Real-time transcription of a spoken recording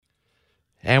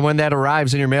And when that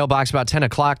arrives in your mailbox about 10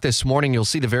 o'clock this morning, you'll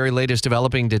see the very latest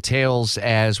developing details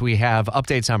as we have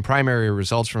updates on primary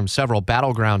results from several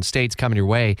battleground states coming your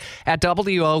way. At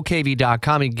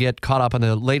WOKV.com, you can get caught up on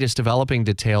the latest developing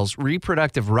details.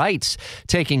 Reproductive rights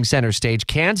taking center stage.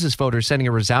 Kansas voters sending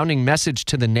a resounding message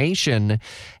to the nation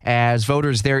as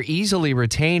voters there easily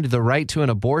retained the right to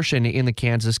an abortion in the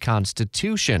Kansas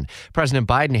Constitution. President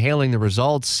Biden hailing the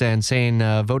results and saying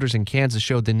voters in Kansas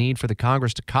showed the need for the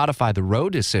Congress to codify the Roe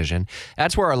decision.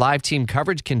 That's where our live team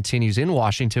coverage continues in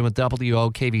Washington with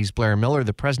WOKV's Blair Miller.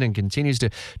 The president continues to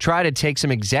try to take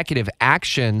some executive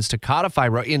actions to codify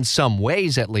Roe, in some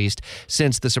ways at least,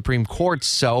 since the Supreme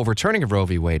Court's overturning of Roe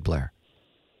v. Wade, Blair.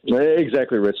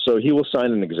 Exactly, Rich. So he will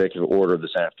sign an executive order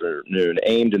this afternoon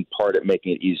aimed in part at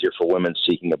making it easier for women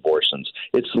seeking abortions.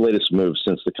 It's the latest move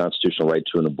since the constitutional right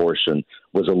to an abortion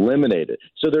was eliminated.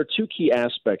 So there are two key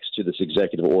aspects to this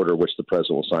executive order, which the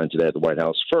president will sign today at the White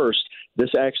House. First, this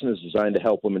action is designed to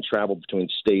help women travel between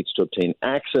states to obtain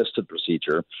access to the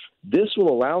procedure. This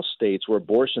will allow states where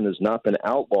abortion has not been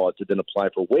outlawed to then apply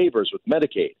for waivers with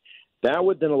Medicaid. That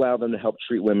would then allow them to help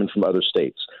treat women from other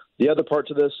states. The other part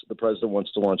to this, the president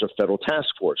wants to launch a federal task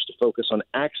force to focus on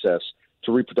access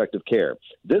to reproductive care.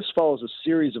 This follows a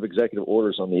series of executive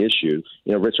orders on the issue.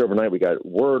 You know, Rich, overnight we got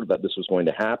word that this was going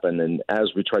to happen, and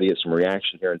as we try to get some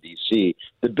reaction here in D.C.,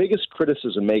 the biggest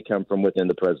criticism may come from within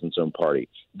the president's own party.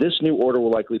 This new order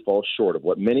will likely fall short of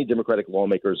what many Democratic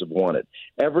lawmakers have wanted.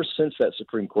 Ever since that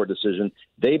Supreme Court decision,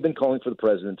 they've been calling for the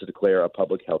president to declare a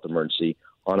public health emergency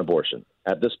on abortion.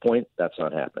 At this point, that's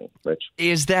not happening. Rich?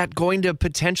 Is that going to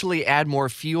potentially add more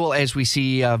fuel as we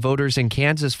see voters in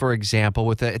Kansas, for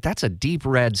example, that's a deep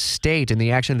red state in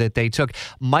the action that they took?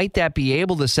 Might that be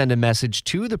able to send a message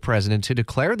to the president to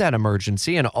declare that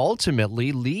emergency and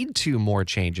ultimately lead to more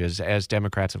changes as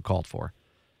Democrats have called for?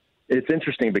 It's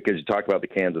interesting because you talked about the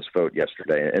Kansas vote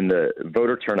yesterday and the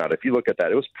voter turnout. If you look at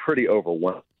that, it was pretty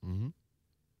overwhelming.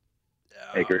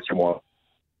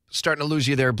 Starting to lose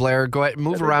you there, Blair. Go ahead,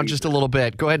 move around just a little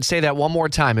bit. Go ahead and say that one more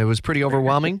time. It was pretty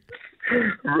overwhelming.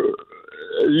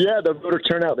 Yeah, the voter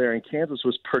turnout there in Kansas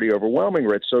was pretty overwhelming,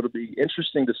 Rich. So it'll be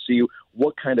interesting to see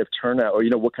what kind of turnout or,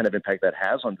 what kind of impact that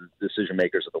has on the decision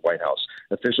makers at the White House.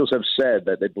 Officials have said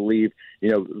that they believe,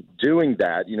 doing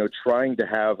that, trying to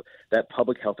have that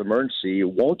public health emergency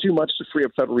won't do much to free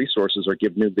up federal resources or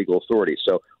give new legal authority.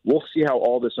 So we'll see how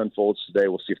all this unfolds today.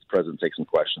 We'll see if the president takes some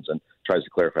questions and tries to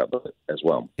clarify that as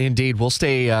well. Indeed. We'll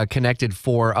stay connected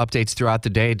for updates throughout the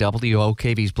day.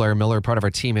 WOKV's Blair Miller, part of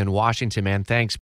our team in Washington, man. Thanks.